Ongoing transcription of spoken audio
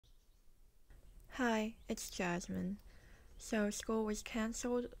Hi, it's Jasmine. So, school was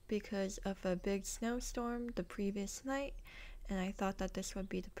cancelled because of a big snowstorm the previous night, and I thought that this would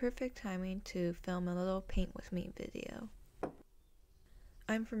be the perfect timing to film a little paint with me video.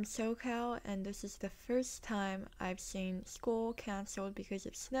 I'm from SoCal, and this is the first time I've seen school cancelled because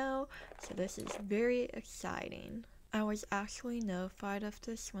of snow, so this is very exciting. I was actually notified of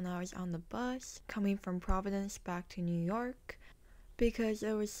this when I was on the bus coming from Providence back to New York. Because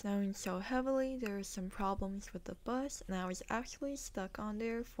it was snowing so heavily, there were some problems with the bus, and I was actually stuck on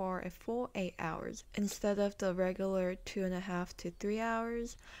there for a full 8 hours instead of the regular 2.5 to 3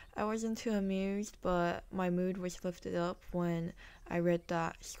 hours. I wasn't too amused, but my mood was lifted up when I read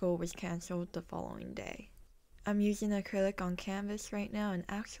that school was cancelled the following day. I'm using acrylic on canvas right now, and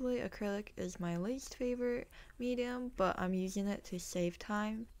actually acrylic is my least favorite medium, but I'm using it to save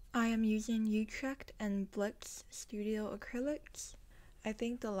time. I am using Utrecht and Blicks Studio acrylics. I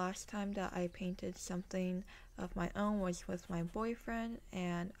think the last time that I painted something of my own was with my boyfriend,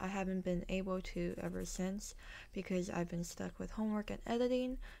 and I haven't been able to ever since because I've been stuck with homework and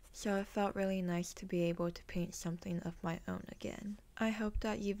editing, so it felt really nice to be able to paint something of my own again. I hope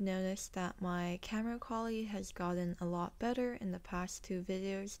that you've noticed that my camera quality has gotten a lot better in the past 2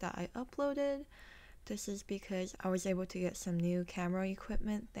 videos that I uploaded. This is because I was able to get some new camera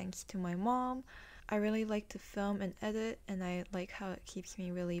equipment thanks to my mom. I really like to film and edit, and I like how it keeps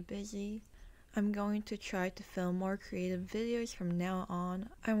me really busy. I'm going to try to film more creative videos from now on.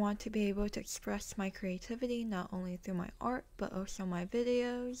 I want to be able to express my creativity not only through my art, but also my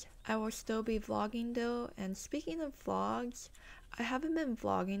videos. I will still be vlogging though, and speaking of vlogs, I haven't been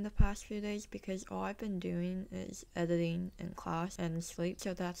vlogging the past few days because all I've been doing is editing in class and sleep,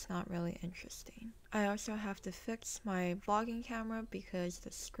 so that's not really interesting. I also have to fix my vlogging camera because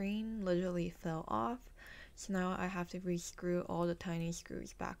the screen literally fell off, so now I have to re-screw all the tiny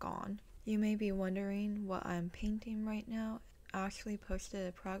screws back on. You may be wondering what I'm painting right now. I actually posted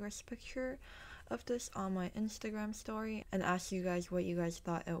a progress picture of this on my Instagram story and asked you guys what you guys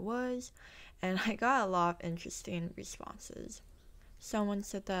thought it was, and I got a lot of interesting responses. Someone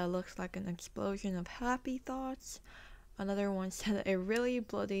said that it looks like an explosion of happy thoughts. Another one said a really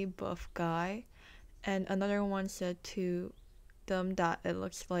bloody buff guy. And another one said to them that it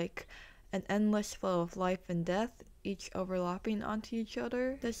looks like an endless flow of life and death, each overlapping onto each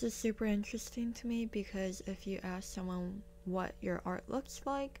other. This is super interesting to me because if you ask someone what your art looks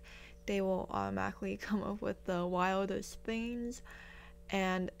like, they will automatically come up with the wildest things.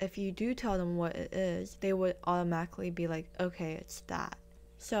 And if you do tell them what it is, they would automatically be like, okay, it's that.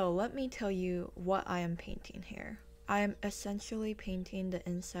 So let me tell you what I am painting here. I am essentially painting the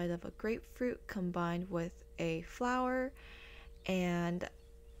inside of a grapefruit combined with a flower, and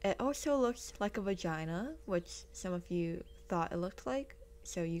it also looks like a vagina, which some of you thought it looked like,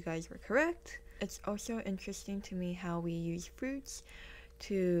 so you guys were correct. It's also interesting to me how we use fruits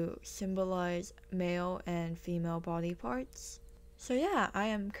to symbolize male and female body parts. So yeah, I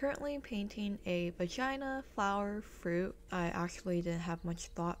am currently painting a vagina, flower, fruit. I actually didn't have much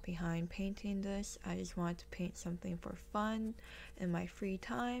thought behind painting this. I just wanted to paint something for fun in my free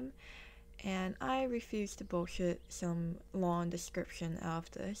time, and I refused to bullshit some long description out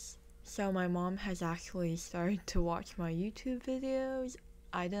of this. So my mom has actually started to watch my YouTube videos.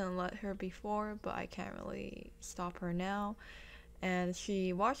 I didn't let her before, but I can't really stop her now. And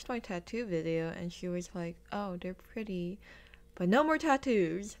she watched my tattoo video and she was like, oh, they're pretty, but no more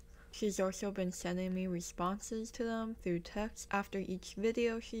tattoos. She's also been sending me responses to them through text after each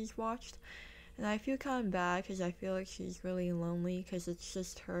video she's watched, and I feel kind of bad because I feel like she's really lonely because it's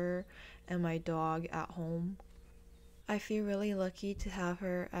just her and my dog at home. I feel really lucky to have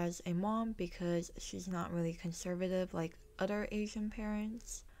her as a mom because she's not really conservative like other Asian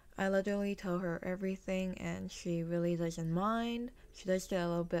parents. I literally tell her everything and she really doesn't mind. She does get a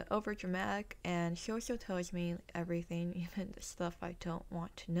little bit over dramatic, and she also tells me everything, even the stuff I don't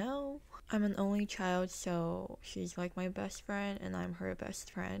want to know. I'm an only child, so she's like my best friend and I'm her best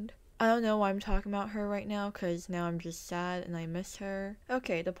friend. I don't know why I'm talking about her right now because now I'm just sad and I miss her.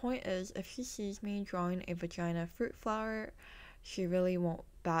 Okay, the point is, if she sees me drawing a vagina fruit flower, she really won't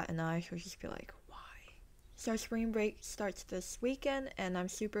bat an eye. She'll just be like, so spring break starts this weekend and I'm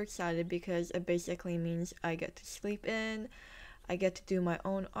super excited because it basically means I get to sleep in, I get to do my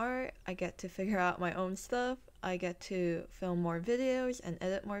own art, I get to figure out my own stuff, I get to film more videos and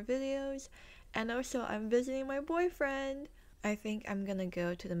edit more videos, and also I'm visiting my boyfriend. I think I'm gonna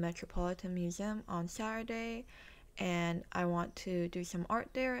go to the Metropolitan Museum on Saturday, and I want to do some art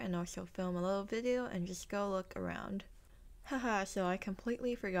there and also film a little video and just go look around. Haha, so I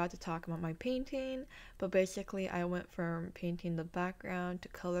completely forgot to talk about my painting, but basically I went from painting the background to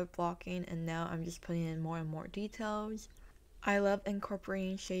color blocking, and now I'm just putting in more and more details. I love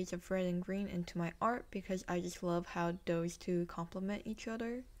incorporating shades of red and green into my art because I just love how those two complement each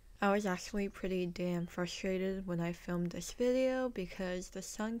other. I was actually pretty damn frustrated when I filmed this video because the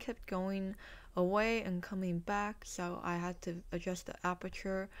sun kept going away and coming back, so I had to adjust the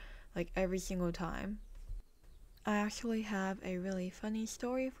aperture like every single time. I actually have a really funny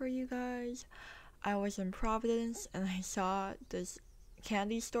story for you guys. I was in Providence and I saw this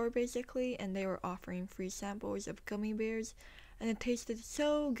candy store basically, and they were offering free samples of gummy bears, and it tasted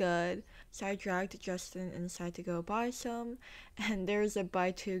so good. So I dragged Justin inside to go buy some, and there's a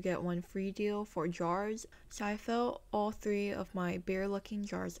buy two get one free deal for jars. So I filled all three of my bear looking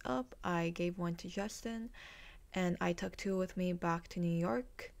jars up. I gave one to Justin, and I took two with me back to New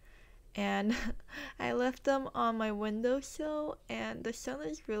York. And I left them on my windowsill, and the sun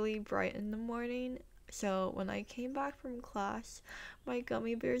is really bright in the morning, so when I came back from class, my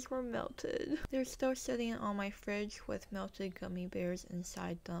gummy bears were melted. They're still sitting on my fridge with melted gummy bears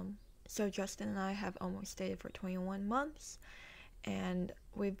inside them. So Justin and I have almost dated for 21 months, and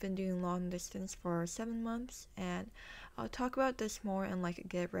we've been doing long distance for 7 months, and I'll talk about this more in like a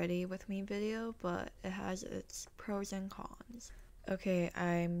get ready with me video, but it has its pros and cons. Okay,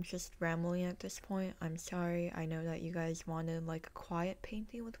 I'm just rambling at this point. I'm sorry. I know that you guys wanted like a quiet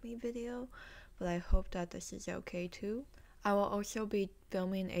painting with me video, but I hope that this is okay too. I will also be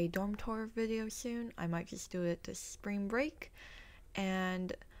filming a dorm tour video soon. I might just do it this spring break.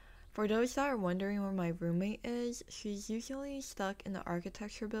 And for those that are wondering where my roommate is, she's usually stuck in the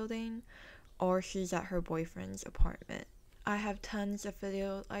architecture building, or she's at her boyfriend's apartment. I have tons of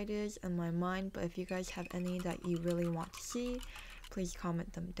video ideas in my mind, but if you guys have any that you really want to see, please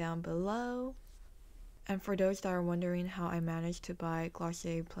comment them down below. And for those that are wondering how I managed to buy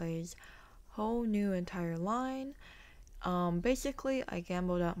Glossier Play's whole new entire line, basically I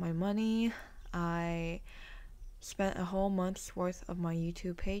gambled out my money. I spent a whole month's worth of my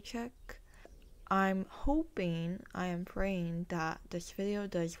YouTube paycheck. I'm hoping, I am praying that this video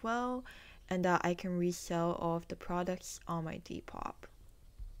does well and that I can resell all of the products on my Depop.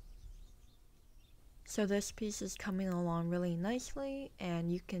 So this piece is coming along really nicely, and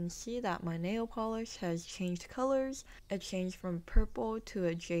you can see that my nail polish has changed colors. It changed from purple to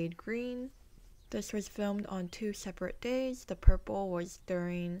a jade green. This was filmed on 2 separate days. The purple was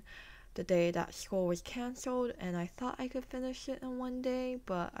during the day that school was cancelled, and I thought I could finish it in one day,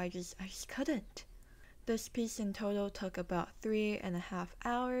 but I just couldn't. This piece in total took about 3.5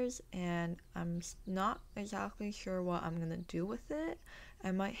 hours, and I'm not exactly sure what I'm gonna do with it.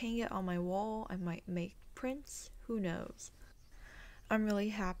 I might hang it on my wall, I might make prints, who knows. I'm really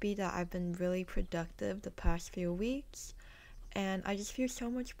happy that I've been really productive the past few weeks, and I just feel so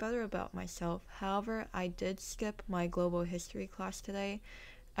much better about myself. However, I did skip my global history class today.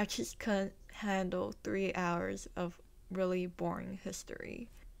 I just couldn't handle 3 hours of really boring history.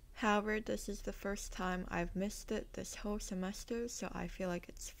 However, this is the first time I've missed it this whole semester, so I feel like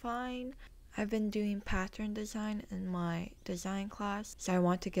it's fine. I've been doing pattern design in my design class, so I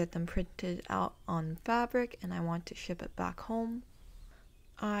want to get them printed out on fabric and I want to ship it back home.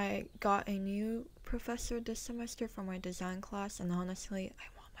 I got a new professor this semester for my design class, and honestly,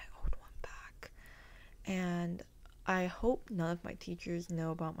 I want my old one back. And I hope none of my teachers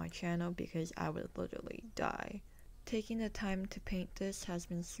know about my channel because I would literally die. Taking the time to paint this has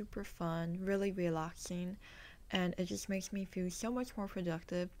been super fun, really relaxing, and it just makes me feel so much more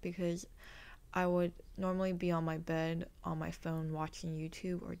productive because I would normally be on my bed, on my phone, watching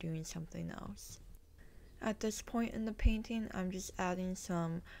YouTube or doing something else. At this point in the painting, I'm just adding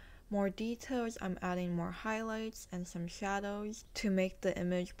some more details. I'm adding more highlights and some shadows to make the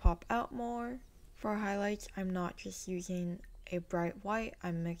image pop out more. For highlights, I'm not just using a bright white,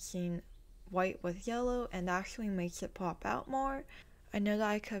 I'm mixing white with yellow, and that actually makes it pop out more. I know that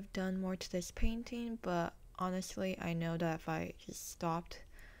I could have done more to this painting, but honestly, I know that if I just stopped,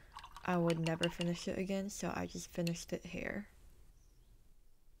 I would never finish it again, so I just finished it here.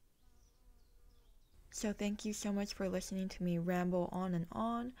 So thank you so much for listening to me ramble on and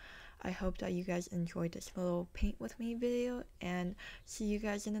on. I hope that you guys enjoyed this little paint with me video, and see you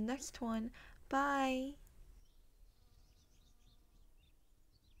guys in the next one. Bye!